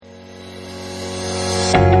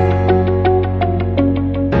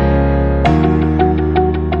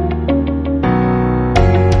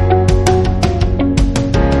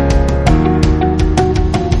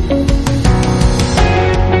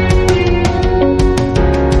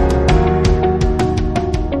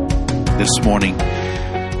this morning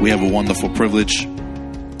we have a wonderful privilege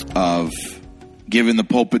of giving the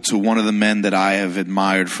pulpit to one of the men that I have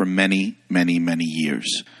admired for many, many, many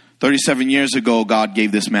years. 37 years ago, God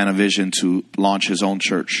gave this man a vision to launch his own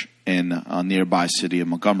church in a nearby city of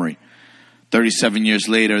Montgomery. 37 years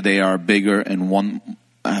later, they are bigger and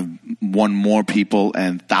have won more people,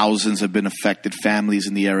 and thousands have been affected, families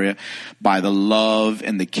in the area, by the love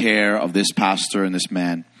and the care of this pastor and this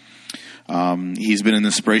man. He's been an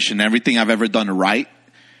inspiration. Everything I've ever done right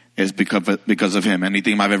is because of him.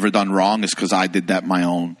 Anything I've ever done wrong is because I did that my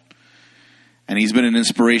own. And he's been an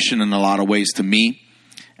inspiration in a lot of ways to me,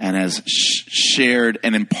 and has shared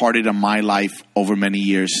and imparted on my life over many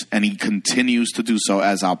years. And he continues to do so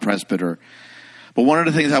as our presbyter. But one of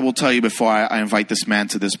the things I will tell you before I invite this man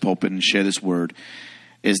to this pulpit and share this word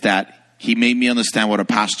is that he made me understand what a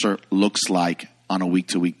pastor looks like on a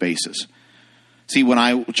week-to-week basis. See, when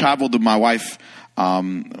I traveled with my wife,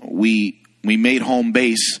 we made home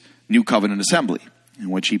base New Covenant Assembly, in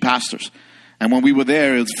which he pastors. And when we were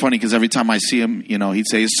there, it's funny because every time I see him, he'd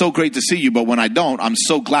say, "It's so great to see you, but when I don't, I'm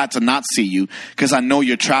so glad to not see you because I know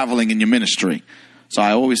you're traveling in your ministry." So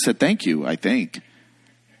I always said, "Thank you," I think.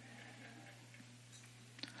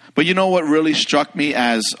 But you know what really struck me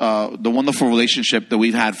as the wonderful relationship that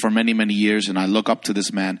we've had for many, many years, and I look up to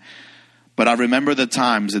this man. But I remember the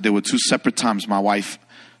times that there were two separate times my wife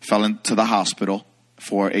fell into the hospital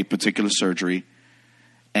for a particular surgery,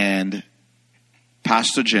 and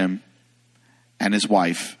Pastor Jim and his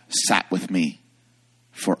wife sat with me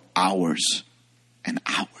for hours and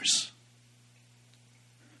hours.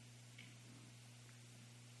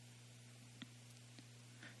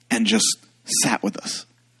 And just sat with us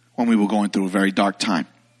when we were going through a very dark time.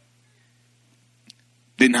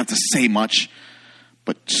 Didn't have to say much,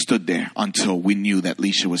 but stood there until we knew that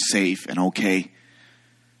Leisha was safe and okay.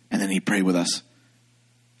 And then he'd pray with us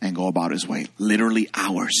and go about his way. Literally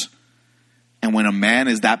hours. And when a man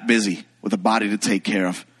is that busy with a body to take care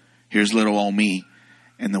of, here's little old me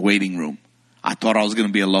in the waiting room. I thought I was going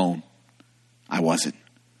to be alone. I wasn't.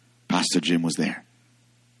 Pastor Jim was there.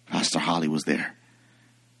 Pastor Holly was there.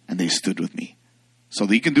 And they stood with me. So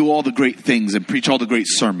that you can do all the great things and preach all the great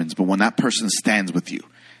sermons, but when that person stands with you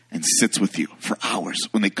and sits with you for hours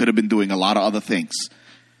when they could have been doing a lot of other things,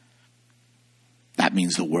 that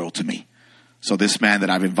means the world to me. So this man that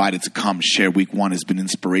I've invited to come share week one has been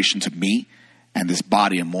inspiration to me and this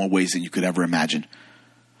body in more ways than you could ever imagine.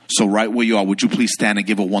 So right where you are, would you please stand and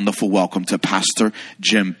give a wonderful welcome to Pastor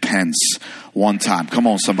Jim Pence one time. Come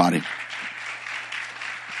on, somebody.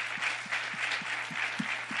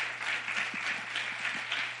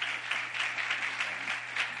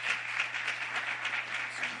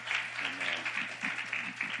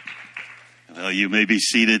 Well, you may be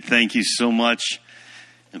seated. Thank you so much.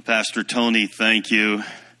 And Pastor Tony, thank you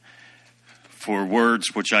for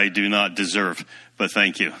words which I do not deserve, but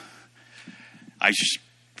thank you.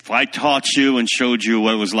 If I taught you and showed you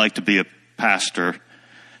what it was like to be a pastor,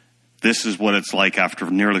 this is what it's like after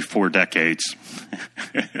nearly 4 decades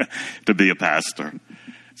to be a pastor.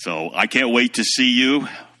 So I can't wait to see you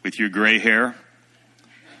with your gray hair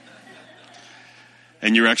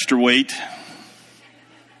and your extra weight.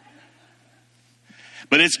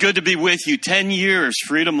 But it's good to be with you. 10 years,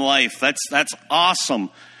 Freedom Life. That's awesome.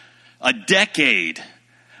 A decade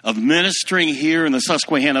of ministering here in the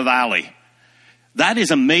Susquehanna Valley. That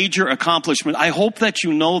is a major accomplishment. I hope that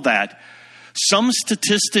you know that. Some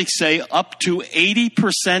statistics say up to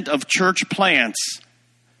 80% of church plants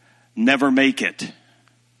never make it.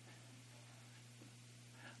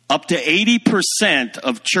 Up to 80%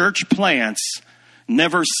 of church plants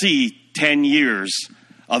never see 10 years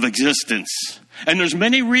of existence. And there's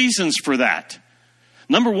many reasons for that.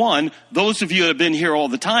 Number one, those of you that have been here all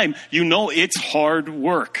the time, you know it's hard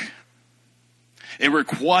work. It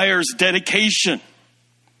requires dedication.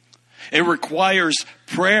 It requires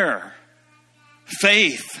prayer,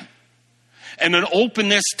 faith, and an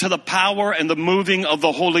openness to the power and the moving of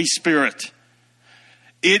the Holy Spirit.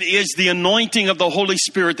 It is the anointing of the Holy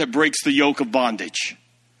Spirit that breaks the yoke of bondage.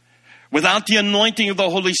 Without the anointing of the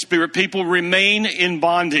Holy Spirit, people remain in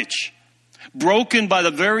bondage, broken by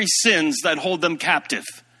the very sins that hold them captive.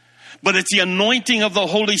 But it's the anointing of the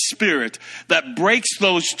Holy Spirit that breaks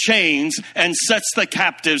those chains and sets the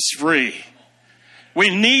captives free.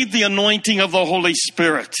 We need the anointing of the Holy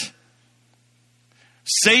Spirit.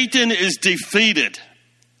 Satan is defeated.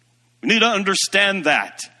 We need to understand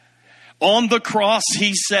that. On the cross,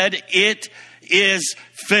 he said, "It is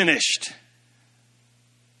finished."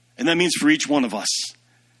 And that means for each one of us,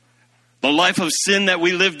 The life of sin that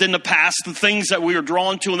we lived in the past, the things that we were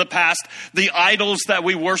drawn to in the past, the idols that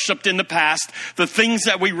we worshiped in the past, the things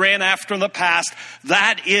that we ran after in the past,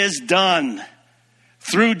 that is done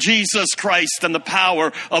through Jesus Christ and the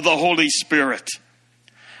power of the Holy Spirit.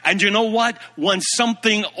 And you know what? When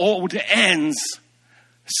something old ends,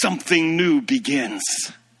 something new begins.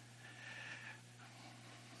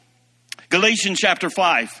 Galatians chapter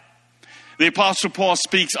 5, the Apostle Paul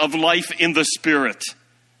speaks of life in the Spirit.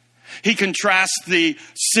 He contrasts the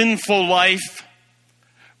sinful life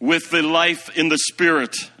with the life in the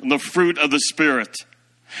Spirit and the fruit of the Spirit.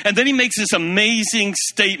 And then he makes this amazing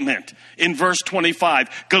statement in verse 25,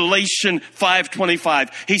 Galatians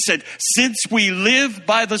 5:25. He said, since we live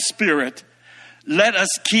by the Spirit, let us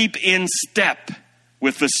keep in step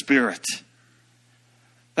with the Spirit.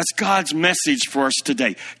 That's God's message for us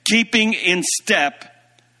today. Keeping in step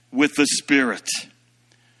with the Spirit.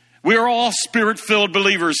 We are all Spirit-filled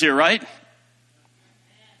believers here, right?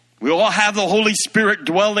 We all have the Holy Spirit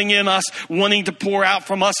dwelling in us, wanting to pour out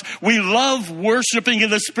from us. We love worshiping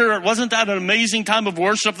in the Spirit. Wasn't that an amazing time of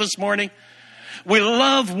worship this morning? We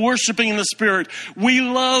love worshiping in the Spirit. We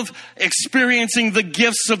love experiencing the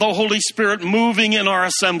gifts of the Holy Spirit moving in our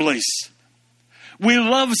assemblies. We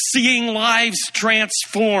love seeing lives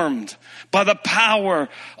transformed by the power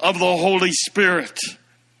of the Holy Spirit.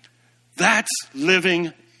 That's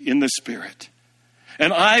living in the Spirit.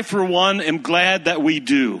 And I, for one, am glad that we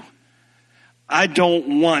do. I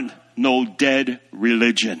don't want no dead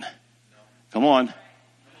religion. Come on.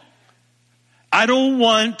 I don't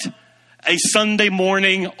want a Sunday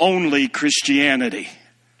morning only Christianity.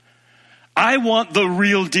 I want the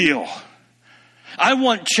real deal. I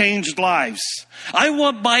want changed lives. I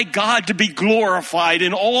want my God to be glorified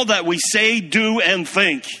in all that we say, do, and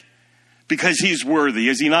think. Because he's worthy,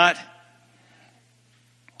 is he not?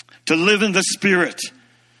 To live in the Spirit,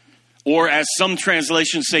 or as some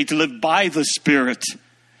translations say, to live by the Spirit,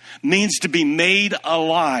 means to be made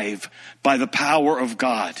alive by the power of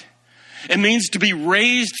God. It means to be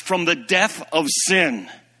raised from the death of sin.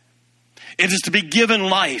 It is to be given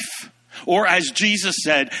life, or as Jesus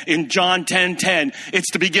said in John 10:10,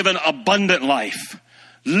 it's to be given abundant life,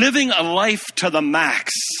 living a life to the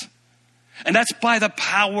max. And that's by the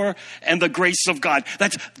power and the grace of God.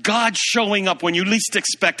 That's God showing up when you least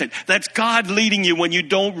expect it. That's God leading you when you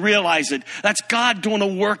don't realize it. That's God doing a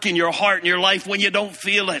work in your heart and your life when you don't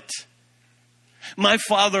feel it. My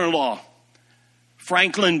father-in-law,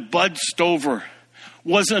 Franklin Bud Stover,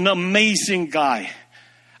 was an amazing guy.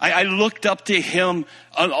 I looked up to him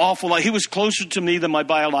an awful lot. He was closer to me than my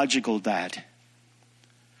biological dad.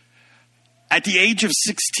 At the age of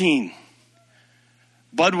 16,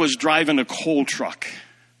 Bud was driving a coal truck.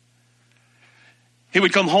 He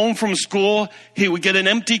would come home from school, he would get an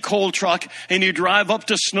empty coal truck, and he'd drive up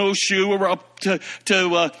to Snowshoe or up to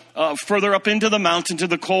further up into the mountain to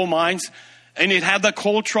the coal mines, and he'd have the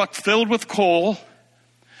coal truck filled with coal,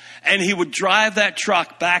 and he would drive that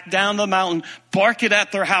truck back down the mountain, park it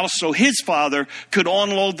at their house so his father could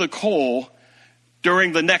unload the coal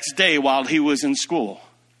during the next day while he was in school.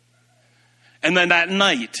 And then that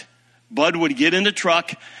night, Bud would get in the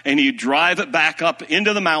truck and he'd drive it back up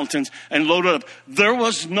into the mountains and load it up. There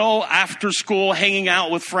was no after school hanging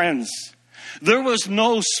out with friends. There was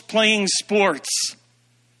no playing sports.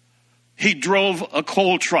 He drove a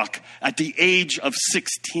coal truck at the age of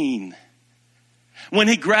 16. When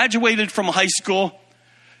he graduated from high school,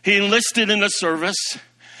 he enlisted in the service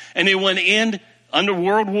and he went in under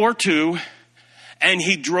World War II and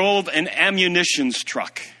he drove an ammunitions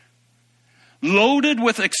truck loaded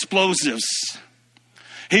with explosives.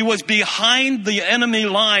 He was behind the enemy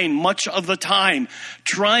line much of the time,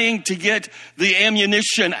 trying to get the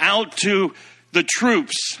ammunition out to the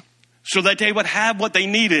troops so that they would have what they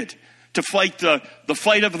needed to fight the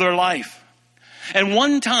fight of their life. And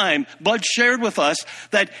one time, Bud shared with us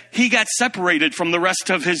that he got separated from the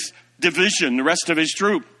rest of his division, the rest of his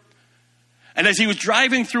troop. And as he was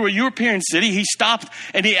driving through a European city, he stopped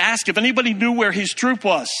and he asked if anybody knew where his troop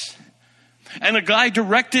was. And a guy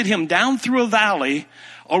directed him down through a valley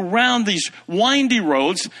around these windy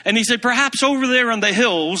roads. And he said, perhaps over there in the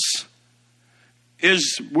hills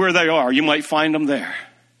is where they are. You might find them there.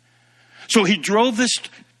 So he drove this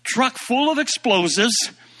truck full of explosives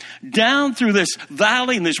down through this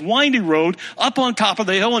valley and this windy road up on top of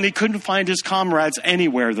the hill. And he couldn't find his comrades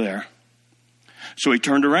anywhere there. So he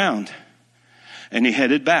turned around and he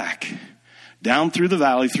headed back. Down through the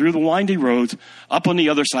valley, through the windy roads, up on the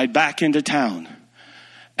other side, back into town.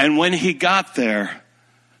 And when he got there,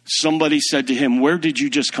 somebody said to him, where did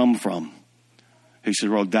you just come from? He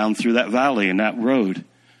said, well, down through that valley and that road.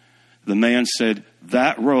 The man said,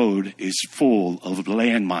 that road is full of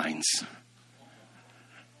landmines.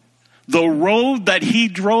 The road that he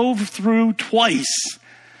drove through twice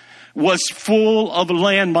was full of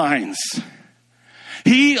landmines.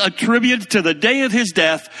 He attributed to the day of his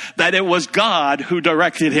death that it was God who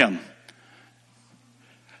directed him.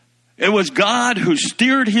 It was God who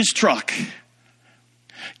steered his truck.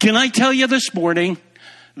 Can I tell you this morning,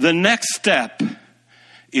 the next step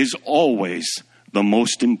is always the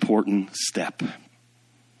most important step.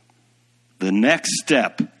 The next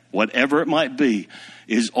step, whatever it might be,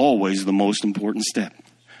 is always the most important step.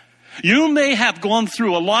 You may have gone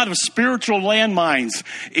through a lot of spiritual landmines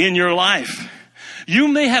in your life. You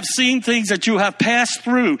may have seen things that you have passed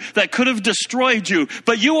through that could have destroyed you,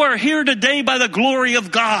 but you are here today by the glory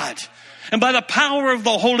of God and by the power of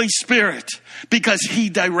the Holy Spirit because He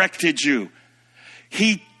directed you.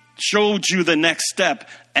 He showed you the next step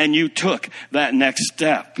and you took that next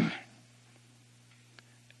step.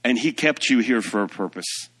 And He kept you here for a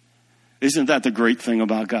purpose. Isn't that the great thing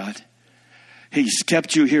about God? He's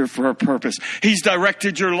kept you here for a purpose. He's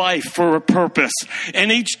directed your life for a purpose. And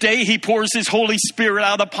each day He pours His Holy Spirit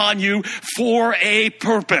out upon you for a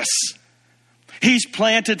purpose. He's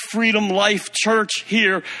planted Freedom Life Church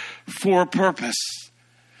here for a purpose.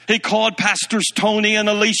 He called Pastors Tony and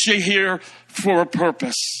Alicia here for a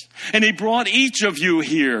purpose. And He brought each of you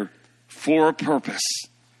here for a purpose.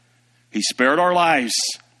 He spared our lives.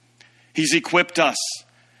 He's equipped us.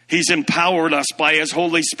 He's empowered us by His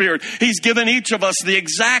Holy Spirit. He's given each of us the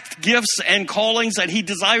exact gifts and callings that He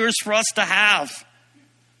desires for us to have.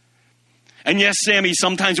 And yes, Sammy,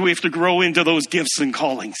 sometimes we have to grow into those gifts and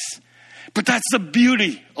callings. But that's the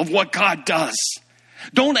beauty of what God does.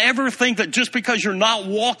 Don't ever think that just because you're not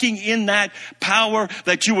walking in that power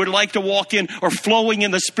that you would like to walk in or flowing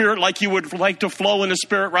in the Spirit like you would like to flow in the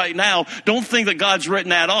Spirit right now, don't think that God's written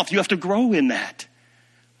that off. You have to grow in that.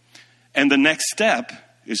 And the next step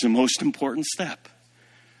is the most important step.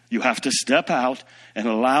 You have to step out and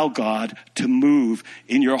allow God to move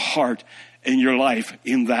in your heart, in your life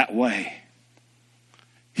in that way.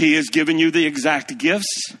 He has given you the exact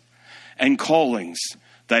gifts and callings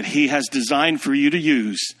that He has designed for you to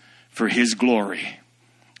use for His glory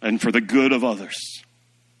and for the good of others.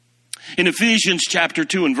 In Ephesians chapter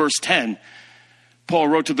 2 and verse 10, Paul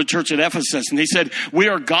wrote to the church at Ephesus and he said, we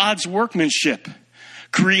are God's workmanship,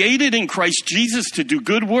 created in Christ Jesus to do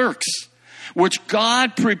good works, which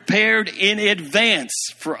God prepared in advance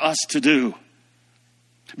for us to do.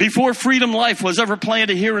 Before Freedom Life was ever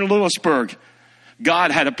planted here in Lewisburg,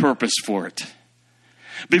 God had a purpose for it.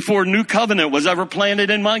 Before New Covenant was ever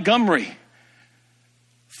planted in Montgomery,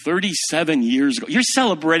 37 years ago. You're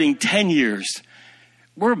celebrating 10 years.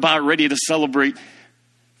 We're about ready to celebrate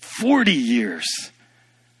 40 years.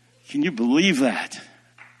 Can you believe that?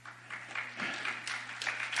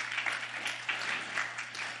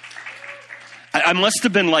 I must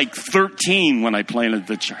have been like 13 when I planted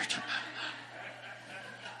the church.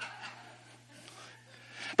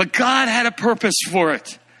 But God had a purpose for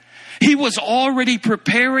it. He was already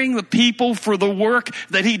preparing the people for the work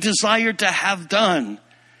that He desired to have done.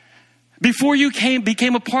 Before you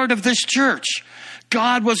became a part of this church,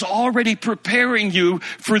 God was already preparing you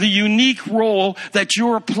for the unique role that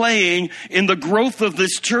you're playing in the growth of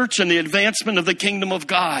this church and the advancement of the kingdom of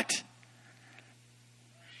God.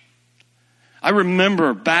 I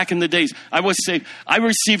remember back in the days, I was saved. I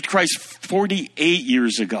received Christ 48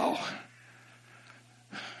 years ago.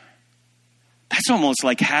 That's almost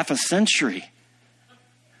like half a century.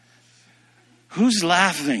 Who's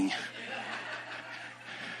laughing?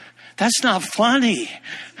 That's not funny.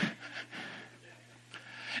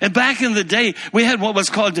 And back in the day, we had what was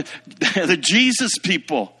called the Jesus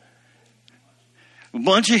people. A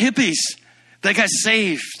bunch of hippies that got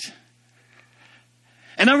saved.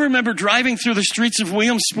 And I remember driving through the streets of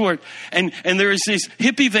Williamsport, and there was these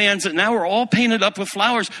hippie vans that now are all painted up with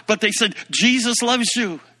flowers, but they said, Jesus loves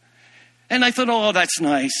you. And I thought, oh, that's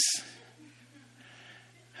nice.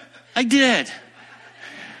 I did.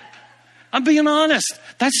 I'm being honest.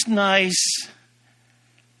 That's nice.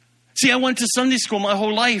 See, I went to Sunday school my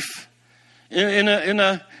whole life in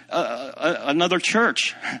another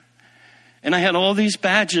church. And I had all these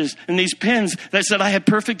badges and these pins that said I had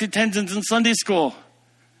perfect attendance in Sunday school.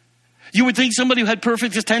 You would think somebody who had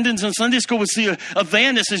perfect attendance in Sunday school would see a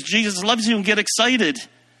van that says Jesus loves you and get excited.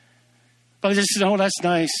 But I just said, oh, that's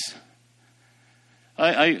nice.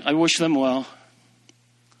 I wish them well.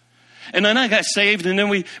 And then I got saved, and then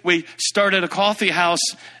we started a coffee house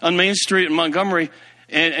on Main Street in Montgomery,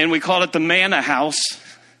 and we called it the Manna House,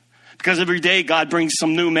 because every day God brings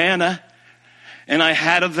some new manna. And I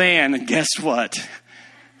had a van, and guess what?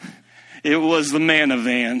 It was the manna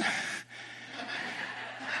van.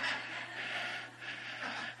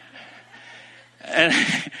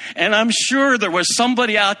 And I'm sure there was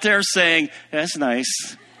somebody out there saying, that's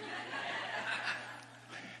nice.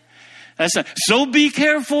 That's nice. So be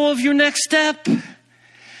careful of your next step.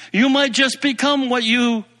 You might just become what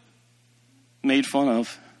you made fun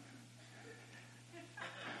of.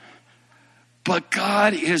 But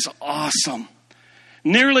God is awesome.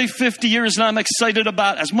 Nearly 50 years, and I'm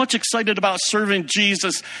as much excited about serving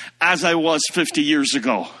Jesus as I was 50 years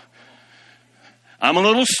ago. I'm a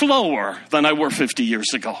little slower than I were 50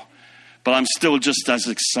 years ago, but I'm still just as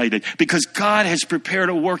excited because God has prepared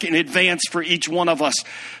a work in advance for each one of us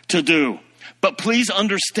to do. But please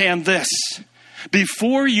understand this.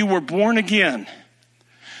 Before you were born again,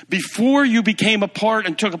 before you became a part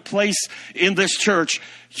and took a place in this church,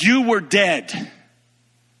 you were dead.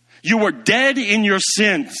 You were dead in your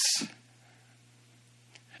sins.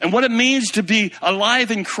 And what it means to be alive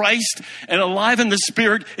in Christ and alive in the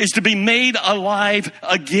Spirit is to be made alive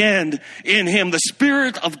again in Him. The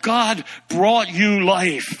Spirit of God brought you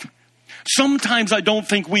life. Sometimes I don't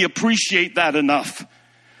think we appreciate that enough.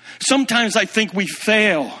 Sometimes I think we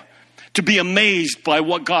fail to be amazed by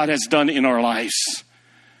what God has done in our lives.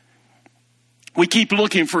 We keep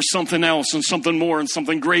looking for something else and something more and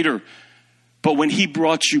something greater. But when He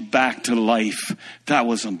brought you back to life, that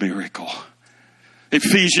was a miracle.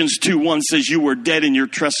 Ephesians 2:1 says you were dead in your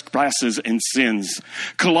trespasses and sins.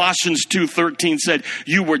 Colossians 2:13 said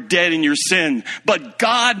you were dead in your sin, but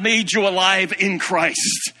God made you alive in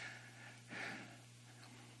Christ.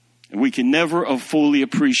 And we can never fully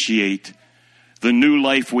appreciate the new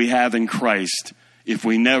life we have in Christ if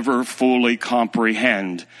we never fully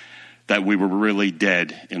comprehend that we were really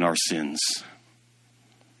dead in our sins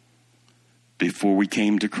before we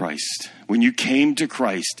came to Christ. When you came to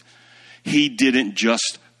Christ, He didn't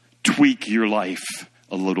just tweak your life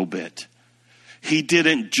a little bit. He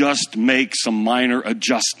didn't just make some minor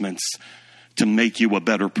adjustments to make you a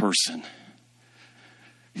better person.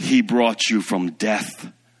 He brought you from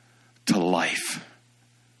death to life.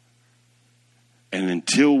 And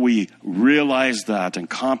until we realize that and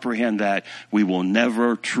comprehend that, we will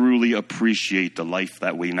never truly appreciate the life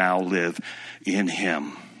that we now live in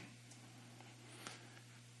Him.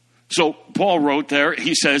 So Paul wrote there,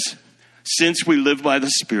 he says, since we live by the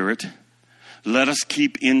Spirit, let us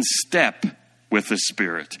keep in step with the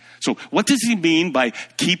Spirit. So what does he mean by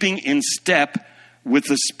keeping in step with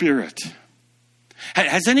the Spirit?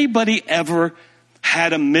 Has anybody ever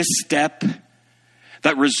had a misstep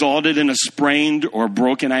that resulted in a sprained or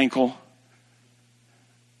broken ankle?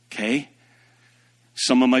 Okay.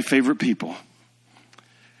 Some of my favorite people.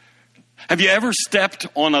 Have you ever stepped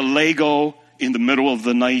on a Lego in the middle of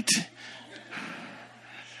the night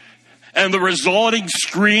and the resulting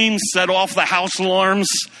scream set off the house alarms?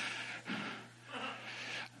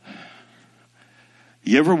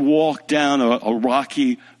 You ever walked down a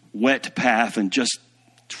rocky, wet path and just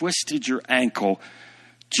twisted your ankle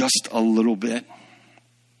just a little bit?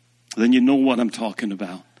 Then you know what I'm talking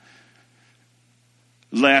about.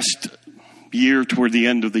 Last year, toward the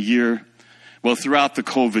end of the year, well, throughout the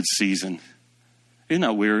COVID season, isn't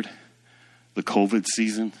that weird? The COVID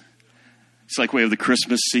season. It's like we have the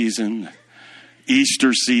Christmas season,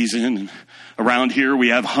 Easter season, and around here we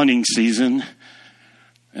have hunting season,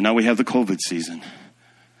 and now we have the COVID season.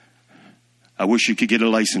 I wish you could get a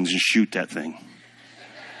license and shoot that thing.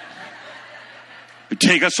 It'd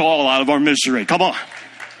take us all out of our misery. Come on.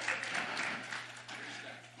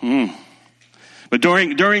 But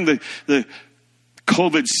during the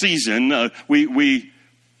COVID season, we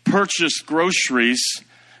purchased groceries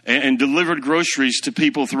and delivered groceries to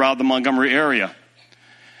people throughout the Montgomery area.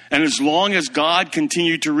 And as long as God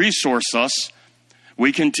continued to resource us,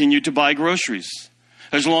 we continued to buy groceries.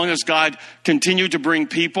 As long as God continued to bring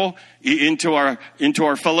people into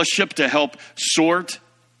our fellowship to help sort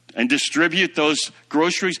and distribute those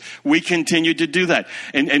groceries, we continued to do that.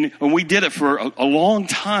 And we did it for a long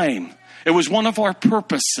time. It was one of our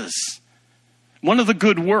purposes. One of the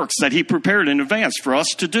good works that He prepared in advance for us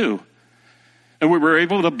to do. And we were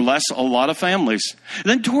able to bless a lot of families.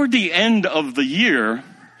 Then toward the end of the year,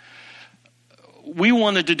 we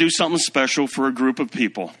wanted to do something special for a group of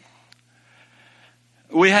people.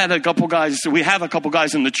 We have a couple guys in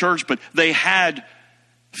the church, but they had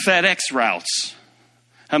FedEx routes.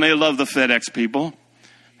 How many love the FedEx people?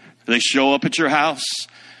 They show up at your house,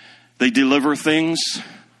 they deliver things,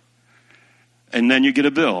 and then you get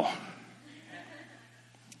a bill.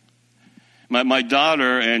 My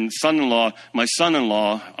daughter and son-in-law, my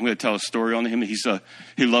son-in-law, I'm going to tell a story on him. He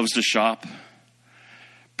loves to shop.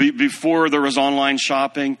 before there was online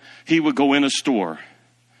shopping, he would go in a store.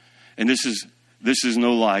 And this is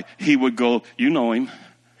no lie. He would go, you know him.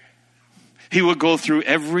 He would go through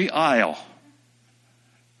every aisle.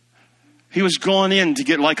 He was going in to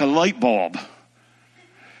get like a light bulb.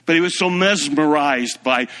 But he was so mesmerized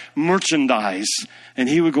by merchandise. And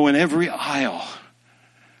he would go in every aisle.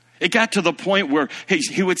 It got to the point where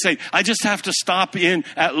he would say, I just have to stop in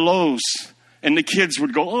at Lowe's. And the kids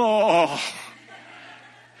would go, oh.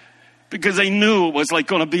 Because they knew it was like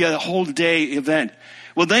going to be a whole day event.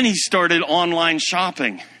 Well, then he started online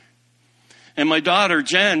shopping. And my daughter,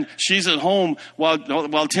 Jen, she's at home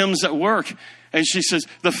while Tim's at work. And she says,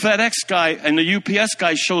 the FedEx guy and the UPS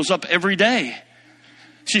guy shows up every day.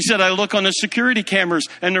 She said, I look on the security cameras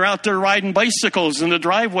and they're out there riding bicycles in the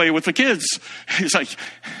driveway with the kids. He's like,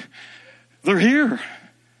 they're here.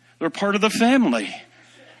 They're part of the family.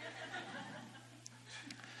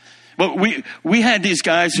 But we had these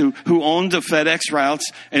guys who owned the FedEx routes,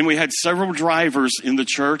 and we had several drivers in the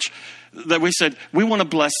church that we said, we want to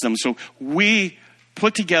bless them. So we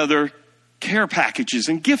put together care packages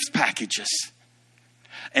and gift packages.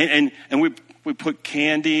 And we put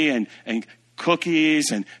candy and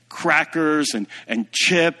cookies and crackers and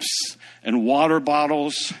chips and water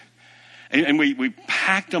bottles. And we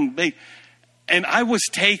packed them big. And I was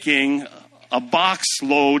taking a box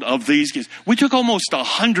load of these gifts. We took almost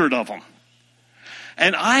 100 of them.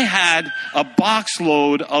 And I had a box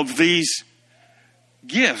load of these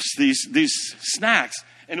gifts, these snacks.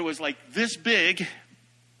 And it was like this big.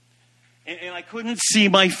 And I couldn't see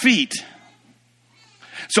my feet.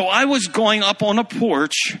 So I was going up on a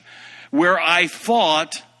porch where I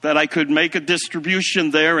thought that I could make a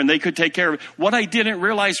distribution there and they could take care of it. What I didn't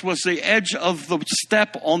realize was the edge of the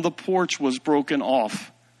step on the porch was broken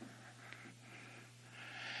off.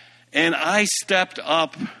 And I stepped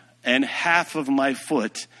up and half of my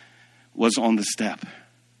foot was on the step.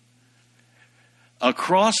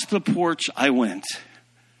 Across the porch I went,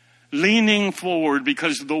 leaning forward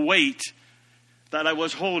because the weight that I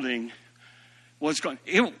was holding was gone.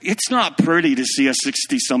 It's not pretty to see a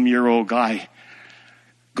 60-some-year-old guy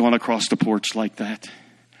going across the porch like that.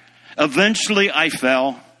 Eventually I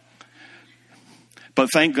fell. But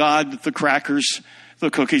thank God that the crackers, the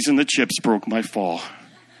cookies, and the chips broke my fall.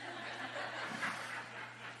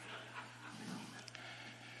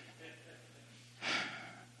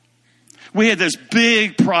 We had this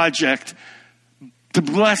big project to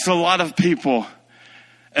bless a lot of people.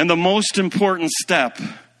 And the most important step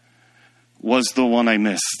was the one I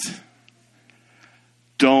missed.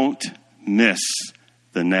 Don't miss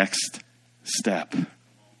the next step.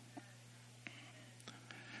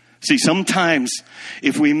 See, sometimes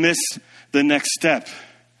if we miss the next step,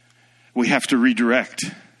 we have to redirect.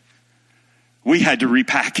 We had to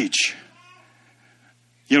repackage.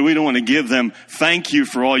 You know, we don't want to give them, thank you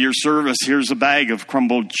for all your service. Here's a bag of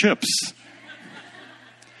crumbled chips.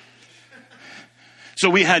 So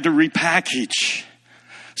we had to repackage.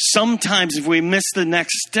 Sometimes if we miss the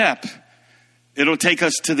next step, it'll take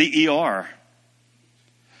us to the ER.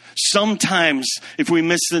 Sometimes if we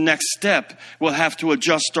miss the next step, we'll have to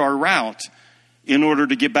adjust our route in order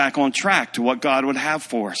to get back on track to what God would have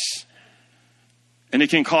for us. And it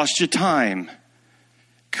can cost you time,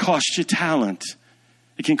 cost you talent.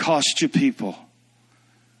 It can cost you people.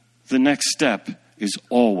 The next step is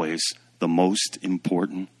always the most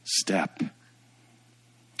important step.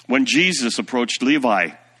 When Jesus approached Levi,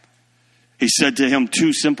 he said to him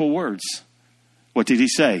 2 simple words. What did he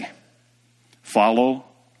say? Follow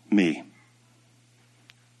me.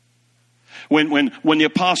 When the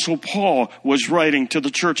Apostle Paul was writing to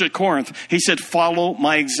the church at Corinth, he said, follow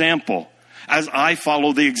my example as I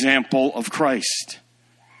follow the example of Christ.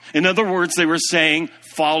 In other words, they were saying,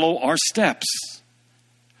 follow our steps.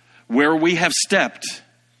 Where we have stepped,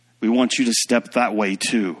 we want you to step that way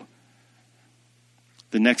too.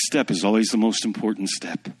 The next step is always the most important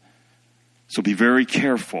step. So be very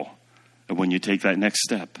careful of when you take that next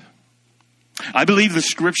step. I believe the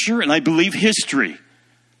scripture and I believe history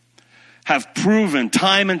have proven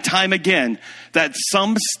time and time again that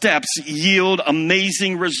some steps yield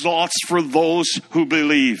amazing results for those who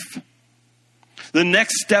believe. The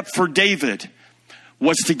next step for David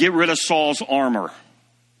was to get rid of Saul's armor.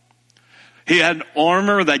 He had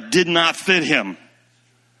armor that did not fit him.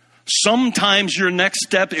 Sometimes your next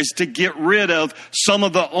step is to get rid of some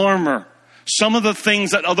of the armor, some of the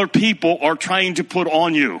things that other people are trying to put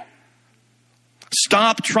on you.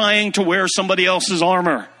 Stop trying to wear somebody else's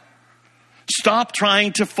armor. Stop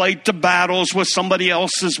trying to fight the battles with somebody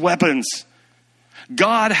else's weapons.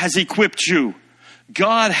 God has equipped you.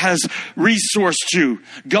 God has resourced you.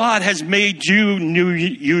 God has made you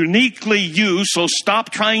uniquely you, so stop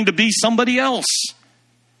trying to be somebody else.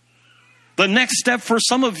 The next step for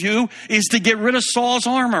some of you is to get rid of Saul's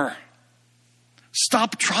armor.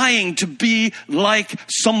 Stop trying to be like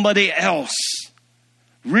somebody else.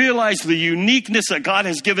 Realize the uniqueness that God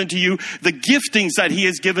has given to you, the giftings that he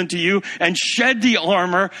has given to you, and shed the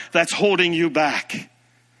armor that's holding you back.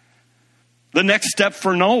 The next step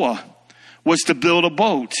for Noah was to build a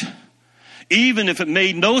boat, even if it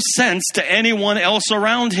made no sense to anyone else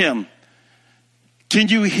around him. Can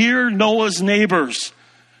you hear Noah's neighbors?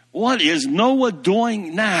 What is Noah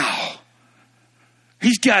doing now?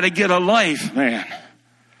 He's got to get a life, man.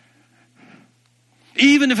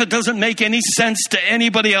 Even if it doesn't make any sense to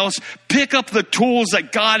anybody else, pick up the tools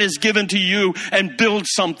that God has given to you and build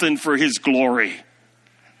something for his glory.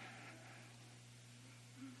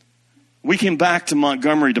 We came back to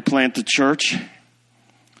Montgomery to plant the church.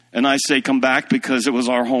 And I say come back because it was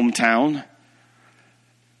our hometown.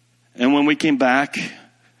 And when we came back,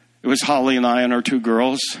 it was Holly and I and our two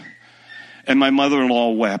girls. And my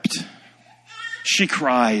mother-in-law wept. She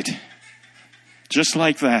cried. Just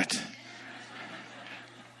like that.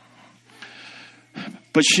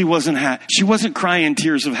 But she wasn't crying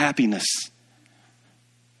tears of happiness.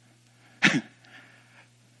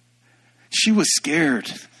 She was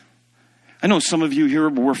scared. I know some of you here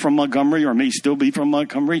were from Montgomery or may still be from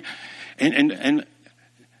Montgomery. And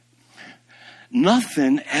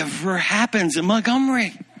nothing ever happens in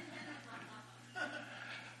Montgomery.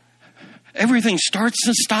 Everything starts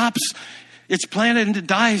and stops. It's planted and it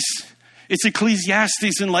dies. It's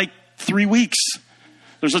Ecclesiastes in like 3 weeks.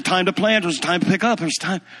 There's a time to plant. There's a time to pick up. There's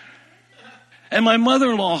time. And my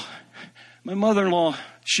mother-in-law,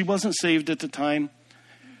 she wasn't saved at the time.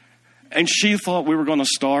 And she thought we were going to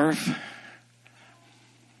starve.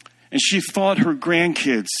 And she thought her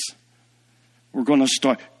grandkids were going to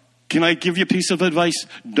starve. Can I give you a piece of advice?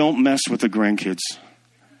 Don't mess with the grandkids.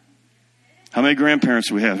 How many grandparents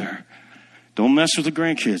do we have here? Don't mess with the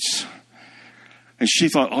grandkids. And she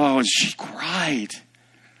thought, oh, and she cried.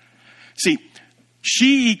 See,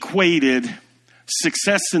 she equated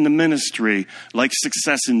success in the ministry like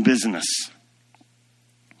success in business.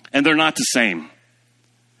 And they're not the same.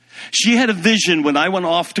 She had a vision when I went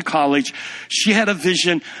off to college. She had a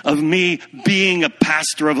vision of me being a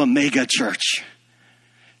pastor of a mega church.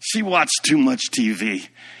 She watched too much TV.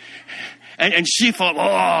 And she thought,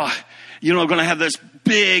 we're going to have this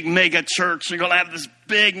big mega church. You're going to have this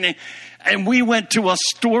big name. And we went to a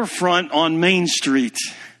storefront on Main Street.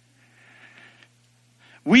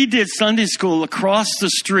 We did Sunday school across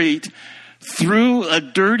the street, through a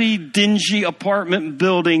dirty, dingy apartment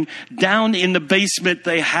building. Down in the basement,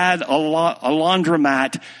 they had a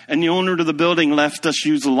laundromat, and the owner of the building left us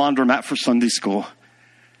use the laundromat for Sunday school.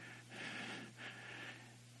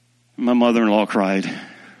 My mother-in-law cried.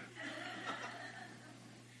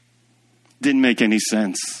 Didn't make any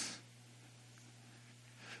sense.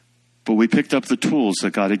 But we picked up the tools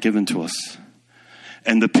that God had given to us.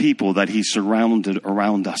 And the people that he surrounded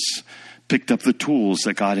around us picked up the tools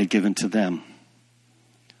that God had given to them.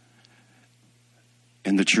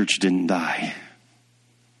 And the church didn't die.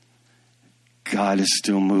 God is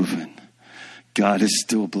still moving. God is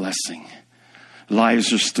still blessing.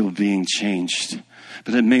 Lives are still being changed.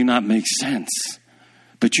 But it may not make sense.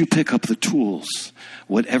 But you pick up the tools,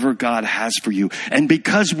 whatever God has for you. And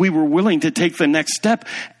because we were willing to take the next step,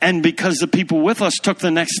 and because the people with us took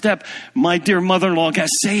the next step, my dear mother-in-law got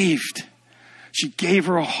saved. She gave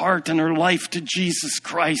her heart and her life to Jesus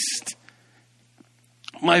Christ.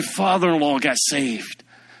 My father-in-law got saved.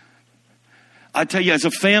 I tell you, as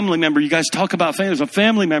a family member, you guys talk about family. As a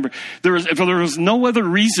family member, if there was no other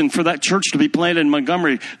reason for that church to be planted in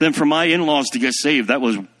Montgomery than for my in-laws to get saved, that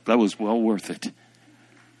was well worth it.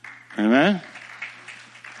 Amen?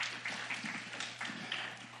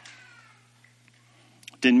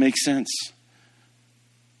 Didn't make sense.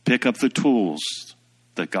 Pick up the tools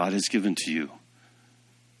that God has given to you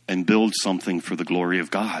and build something for the glory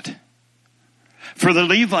of God. For the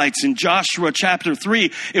Levites in Joshua chapter 3,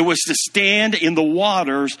 it was to stand in the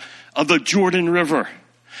waters of the Jordan River.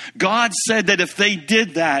 God said that if they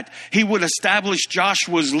did that, he would establish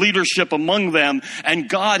Joshua's leadership among them, and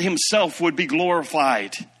God himself would be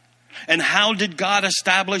glorified. And how did God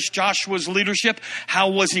establish Joshua's leadership? How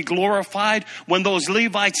was he glorified? When those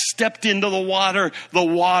Levites stepped into the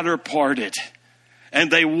water parted. And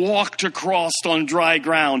they walked across on dry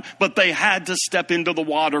ground. But they had to step into the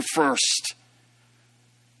water first.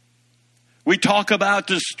 We talk about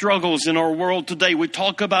the struggles in our world today. We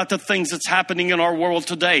talk about the things that's happening in our world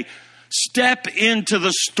today. Step into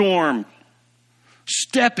the storm.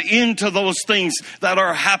 Step into those things that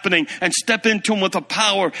are happening and step into them with the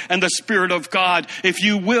power and the Spirit of God. If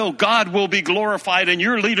you will, God will be glorified and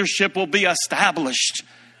your leadership will be established.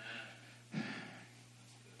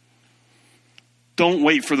 Don't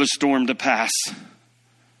wait for the storm to pass.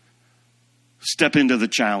 Step into the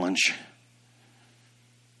challenge.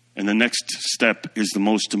 And the next step is the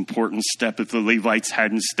most important step. If the Levites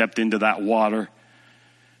hadn't stepped into that water,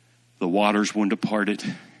 the waters wouldn't have parted.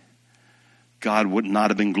 God would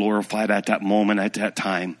not have been glorified at that moment, at that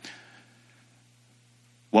time.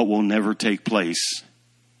 What will never take place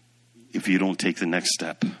if you don't take the next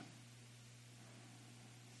step?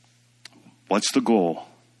 What's the goal?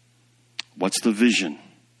 What's the vision?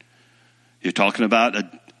 You're talking about a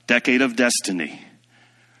decade of destiny.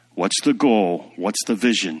 What's the goal? What's the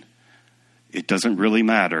vision? It doesn't really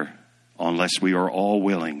matter unless we are all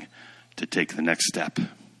willing to take the next step.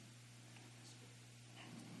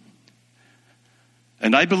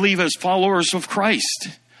 And I believe as followers of Christ,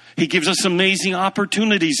 He gives us amazing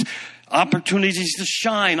opportunities to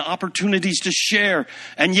shine, opportunities to share,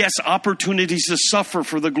 and yes, opportunities to suffer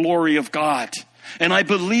for the glory of God. And I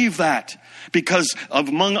believe that because of,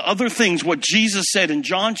 among other things, what Jesus said in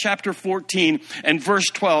John chapter 14 and verse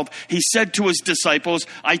 12, He said to His disciples,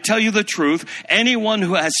 I tell you the truth, anyone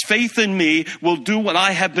who has faith in me will do what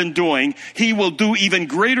I have been doing. He will do even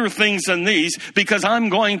greater things than these because I'm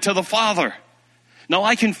going to the Father. Now,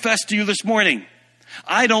 I confess to you this morning,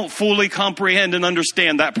 I don't fully comprehend and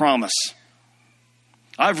understand that promise.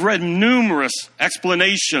 I've read numerous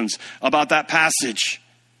explanations about that passage,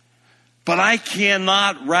 but I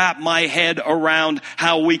cannot wrap my head around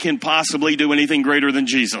how we can possibly do anything greater than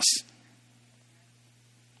Jesus.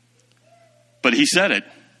 But He said it.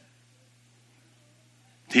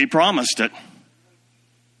 He promised it.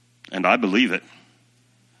 And I believe it.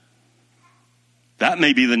 That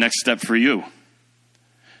may be the next step for you.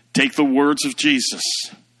 Take the words of Jesus.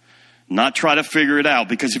 Not try to figure it out.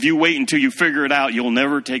 Because if you wait until you figure it out, you'll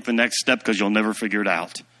never take the next step because you'll never figure it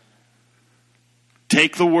out.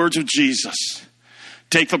 Take the words of Jesus.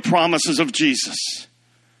 Take the promises of Jesus.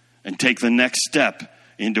 And take the next step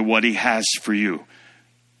into what He has for you.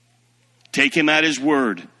 Take Him at His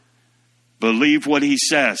word. Believe what He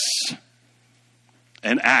says.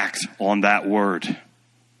 And act on that word.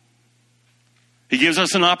 He gives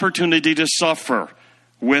us an opportunity to suffer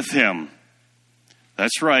with Him.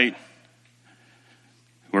 That's right.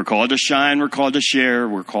 We're called to shine, we're called to share,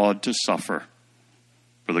 we're called to suffer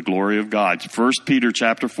for the glory of God. 1 Peter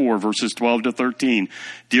chapter 4, verses 12 to 13.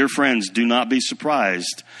 Dear friends, do not be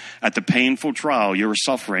surprised at the painful trial you are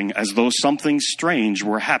suffering as though something strange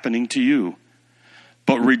were happening to you.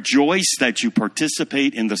 But rejoice that you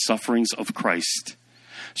participate in the sufferings of Christ,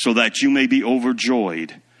 so that you may be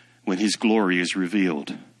overjoyed when His glory is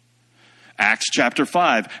revealed. Acts chapter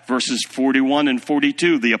 5, verses 41 and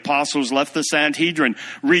 42, the apostles left the Sanhedrin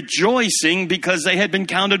rejoicing because they had been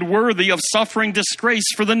counted worthy of suffering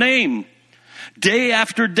disgrace for the name. Day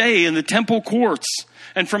after day in the temple courts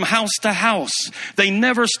and from house to house, they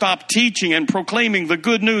never stopped teaching and proclaiming the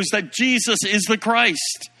good news that Jesus is the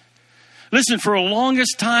Christ. Listen, for the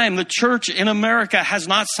longest time, the church in America has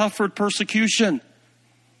not suffered persecution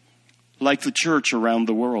like the church around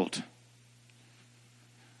the world.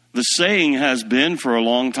 The saying has been for a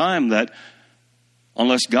long time that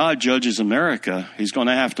unless God judges America, He's going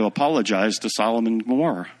to have to apologize to Sodom and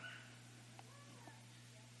Gomorrah.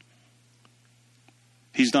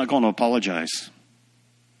 He's not going to apologize.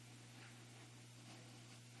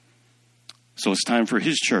 So it's time for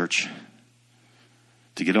His church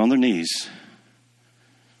to get on their knees,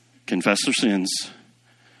 confess their sins,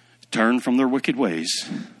 turn from their wicked ways,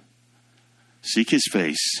 seek His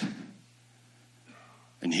face,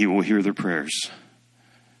 and He will hear their prayers.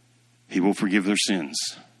 He will forgive their sins,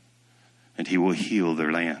 and He will heal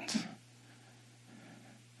their land.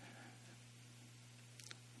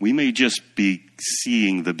 We may just be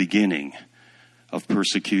seeing the beginning of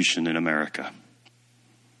persecution in America.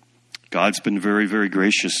 God's been very, very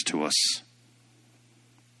gracious to us.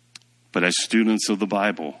 But as students of the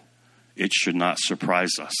Bible, it should not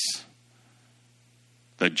surprise us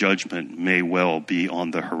that judgment may well be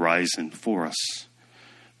on the horizon for us.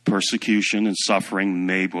 Persecution and suffering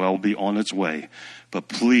may well be on its way. But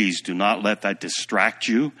please do not let that distract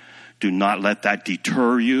you. Do not let that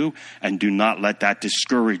deter you. And do not let that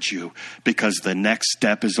discourage you. Because the next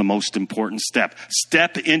step is the most important step.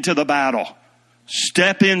 Step into the battle.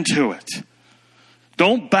 Step into it.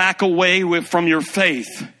 Don't back away from your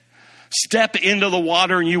faith. Step into the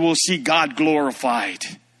water and you will see God glorified.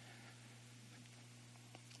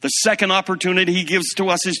 The second opportunity he gives to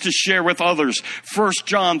us is to share with others. 1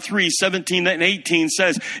 John 3:17 and 18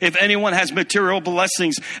 says, if anyone has material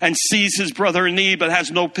blessings and sees his brother in need but has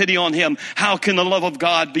no pity on him, how can the love of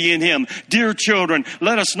God be in him? Dear children,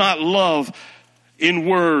 let us not love in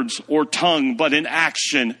words or tongue, but in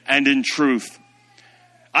action and in truth.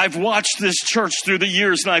 I've watched this church through the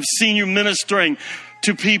years, and I've seen you ministering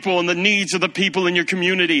to people and the needs of the people in your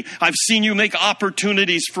community. I've seen you make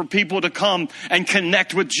opportunities for people to come and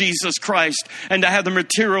connect with Jesus Christ and to have their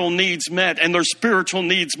material needs met and their spiritual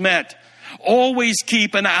needs met. Always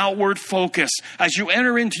keep an outward focus as you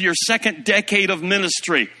enter into your second decade of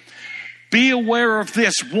ministry. Be aware of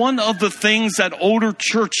this. One of the things that older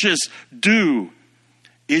churches do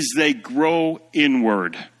is they grow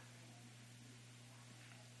inward.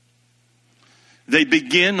 They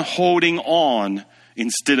begin holding on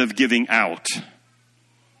instead of giving out.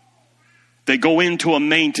 They go into a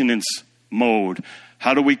maintenance mode.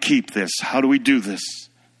 How do we keep this? How do we do this?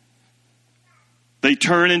 They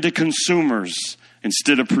turn into consumers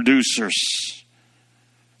instead of producers.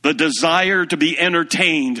 The desire to be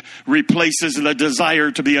entertained replaces the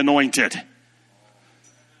desire to be anointed.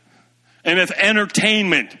 And if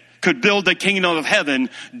entertainment could build the kingdom of heaven,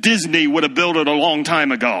 Disney would have built it a long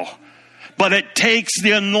time ago. But it takes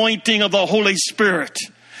the anointing of the Holy Spirit.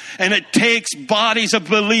 And it takes bodies of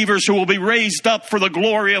believers who will be raised up for the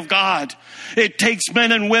glory of God. It takes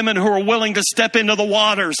men and women who are willing to step into the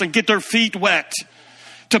waters and get their feet wet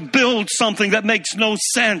to build something that makes no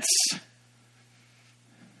sense.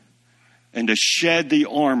 And to shed the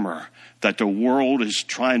armor that the world is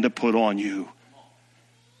trying to put on you.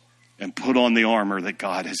 And put on the armor that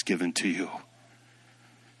God has given to you.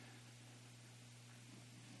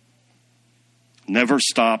 Never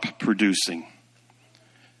stop producing.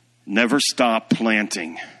 Never stop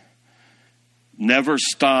planting. Never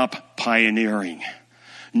stop pioneering.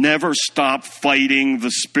 Never stop fighting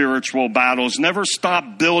the spiritual battles. Never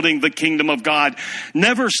stop building the kingdom of God.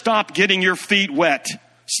 Never stop getting your feet wet.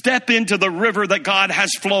 Step into the river that God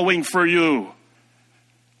has flowing for you.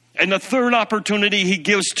 And the third opportunity he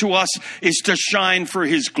gives to us is to shine for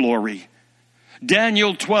his glory.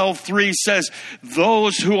 Daniel 12:3 says,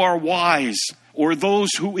 those who are wise, or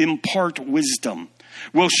those who impart wisdom,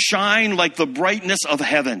 will shine like the brightness of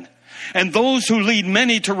heaven. And those who lead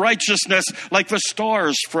many to righteousness like the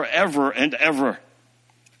stars forever and ever.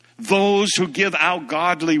 Those who give out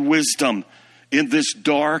godly wisdom in this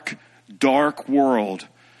dark, dark world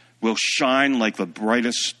will shine like the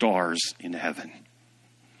brightest stars in heaven.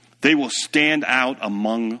 They will stand out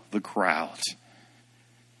among the crowd.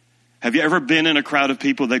 Have you ever been in a crowd of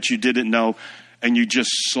people that you didn't know and you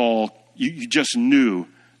just saw, you just knew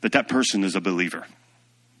that that person is a believer?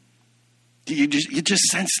 You just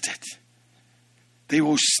sensed it. They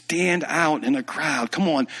will stand out in a crowd. Come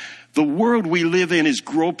on. The world we live in is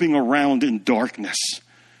groping around in darkness.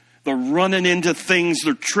 They're running into things.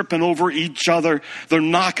 They're tripping over each other. They're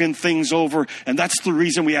knocking things over. And that's the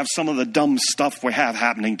reason we have some of the dumb stuff we have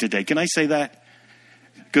happening today. Can I say that?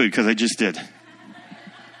 Good, because I just did.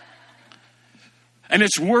 And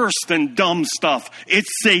it's worse than dumb stuff. It's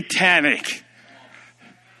satanic.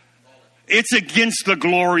 It's against the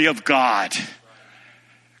glory of God.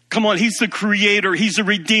 Come on, he's the creator. He's a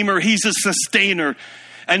redeemer. He's a sustainer.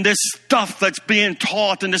 And this stuff that's being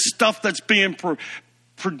taught and this stuff that's being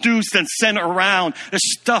produced and sent around, this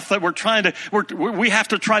stuff that we have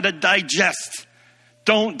to try to digest.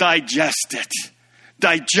 Don't digest it.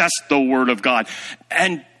 Digest the word of God.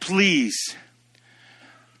 And please,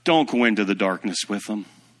 don't go into the darkness with them.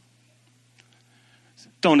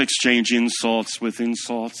 Don't exchange insults with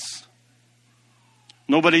insults.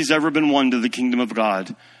 Nobody's ever been won to the kingdom of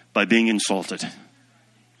God by being insulted.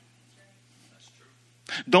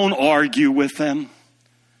 Don't argue with them.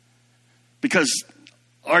 Because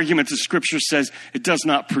argument, the scripture says, it does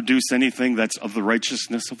not produce anything that's of the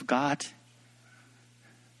righteousness of God.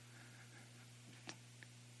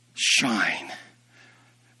 Shine.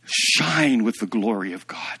 Shine with the glory of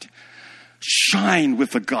God. Shine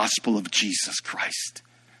with the gospel of Jesus Christ.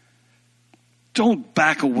 Don't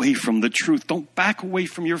back away from the truth. Don't back away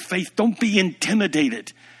from your faith. Don't be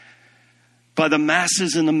intimidated by the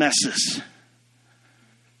masses and the messes.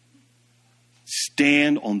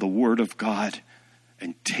 Stand on the word of God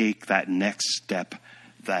and take that next step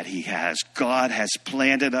that he has. God has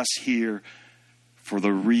planted us here for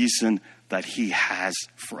the reason that he has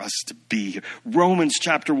for us to be here. Romans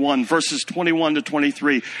chapter 1, verses 21 to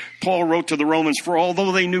 23. Paul wrote to the Romans, for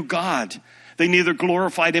although they knew God, they neither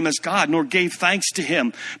glorified him as God nor gave thanks to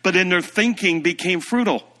him, but in their thinking became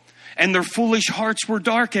futile, and their foolish hearts were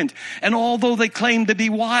darkened. And although they claimed to be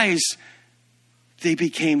wise, They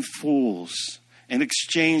became fools and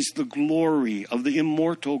exchanged the glory of the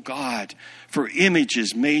immortal God for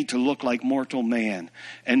images made to look like mortal man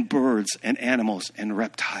and birds and animals and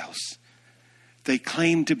reptiles. They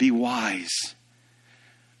claimed to be wise,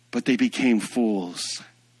 but they became fools.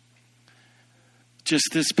 Just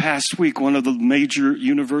this past week, one of the major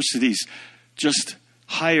universities just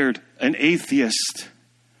hired an atheist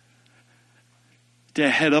to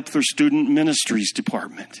head up their student ministries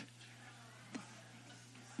department.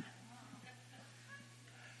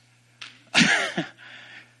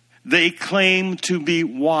 They claim to be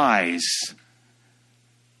wise,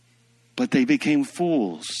 but they became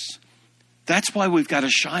fools. That's why we've got to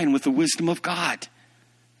shine with the wisdom of God.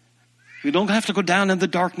 We don't have to go down in the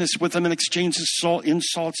darkness with them and exchange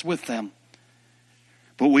insults with them.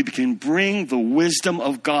 But we can bring the wisdom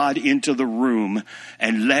of God into the room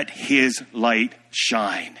and let his light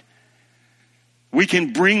shine. We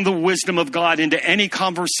can bring the wisdom of God into any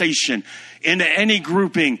conversation, into any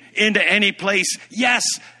grouping, into any place. Yes,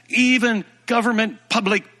 even government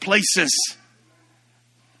public places.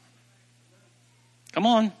 Come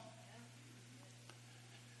on.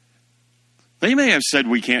 They may have said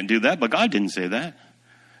we can't do that, but God didn't say that.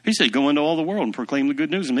 He said, go into all the world and proclaim the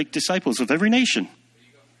good news and make disciples of every nation.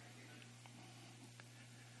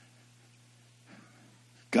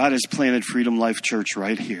 God has planted Freedom Life Church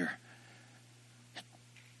right here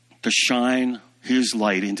to shine his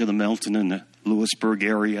light into the Milton and the Lewisburg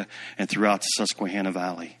area and throughout the Susquehanna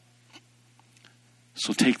Valley.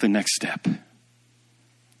 So take the next step,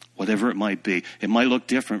 whatever it might be. It might look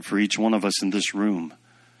different for each one of us in this room,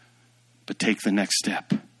 but take the next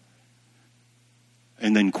step.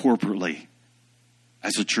 And then corporately,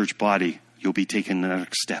 as a church body, you'll be taking the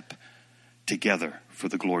next step together for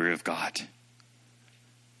the glory of God.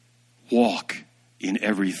 Walk in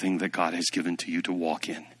everything that God has given to you to walk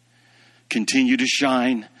in. Continue to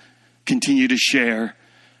shine, continue to share,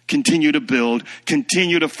 continue to build,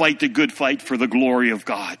 continue to fight the good fight for the glory of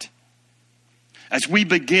God. As we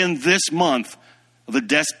begin this month of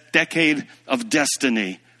the decade of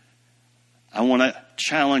destiny, I want to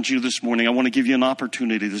challenge you this morning. I want to give you an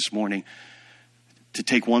opportunity this morning to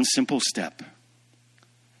take one simple step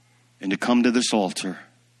and to come to this altar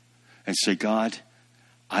and say, God,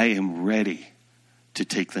 I am ready to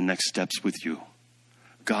take the next steps with you.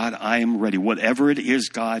 God, I am ready. Whatever it is,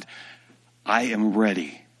 God, I am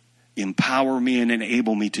ready. Empower me and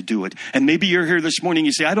enable me to do it. And maybe you're here this morning,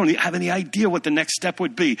 you say, I don't have any idea what the next step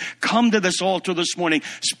would be. Come to this altar this morning.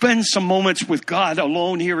 Spend some moments with God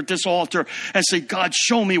alone here at this altar and say, God,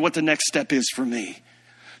 show me what the next step is for me.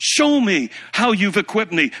 Show me how you've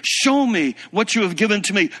equipped me. Show me what you have given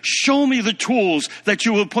to me. Show me the tools that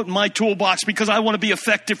you have put in my toolbox, because I want to be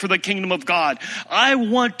effective for the kingdom of God. I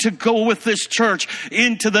want to go with this church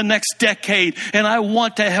into the next decade, and I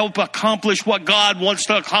want to help accomplish what God wants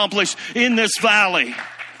to accomplish in this valley.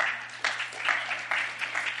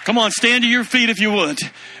 Come on, stand to your feet if you would.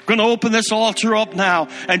 We're going to open this altar up now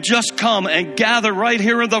and just come and gather right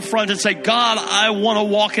here in the front and say, God, I want to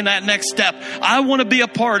walk in that next step. I want to be a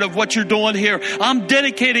part of what you're doing here. I'm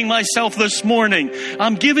dedicating myself this morning.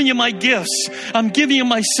 I'm giving you my gifts. I'm giving you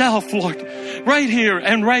myself, Lord, right here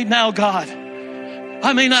and right now, God.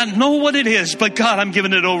 I may not know what it is, but God, I'm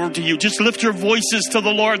giving it over to you. Just lift your voices to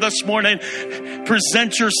the Lord this morning.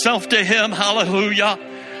 Present yourself to him. Hallelujah.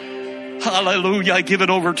 Hallelujah. I give it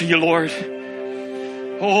over to you, Lord.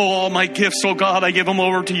 Oh, my gifts, oh God, I give them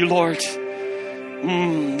over to you, Lord.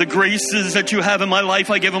 The graces that you have in my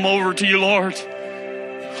life, I give them over to you, Lord.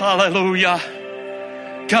 Hallelujah.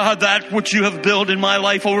 God, that which you have built in my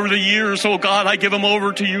life over the years, oh God, I give them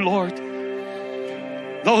over to you, Lord.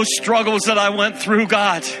 Those struggles that I went through,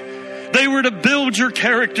 God, they were to build your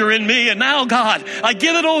character in me. And now, God, I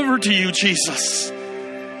give it over to you, Jesus.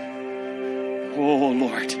 Oh,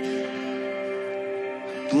 Lord.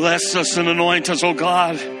 Bless us and anoint us, oh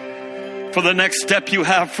God, for the next step you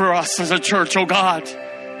have for us as a church, oh God.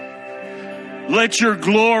 Let your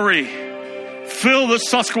glory fill the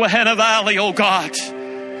Susquehanna Valley, oh God.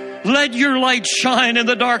 Let your light shine in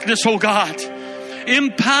the darkness, oh God.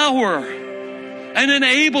 Empower and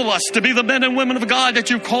enable us to be the men and women of God that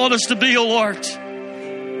you've called us to be, oh Lord.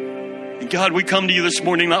 And God, we come to you this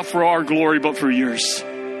morning not for our glory, but for yours.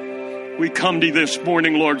 We come to you this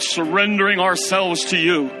morning, Lord, surrendering ourselves to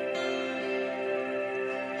you.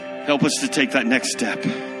 Help us to take that next step.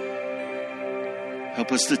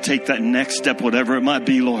 Help us to take that next step, whatever it might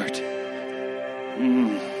be, Lord.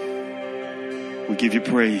 We give you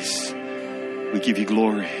praise. We give you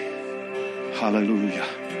glory. Hallelujah.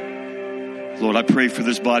 Lord, I pray for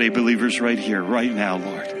this body of believers right here, right now,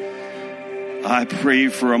 Lord. I pray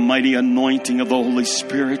for a mighty anointing of the Holy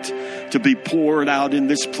Spirit to be poured out in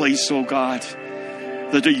this place, oh God.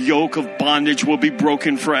 That the yoke of bondage will be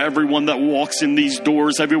broken for everyone that walks in these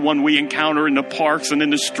doors, everyone we encounter in the parks and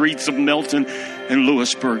in the streets of Milton and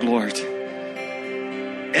Lewisburg, Lord.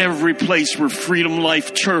 Every place where Freedom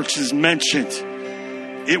Life Church is mentioned,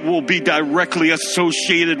 it will be directly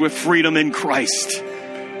associated with freedom in Christ.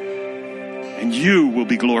 And you will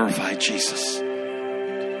be glorified, Jesus.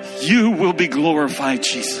 You will be glorified,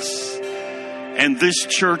 Jesus. And this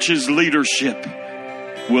church's leadership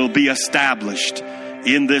will be established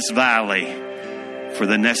in this valley for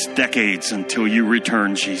the next decades until you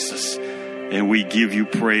return, Jesus. And we give you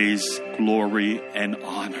praise, glory, and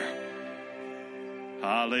honor.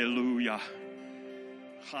 Hallelujah.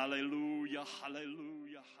 Hallelujah.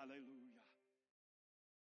 Hallelujah. Hallelujah.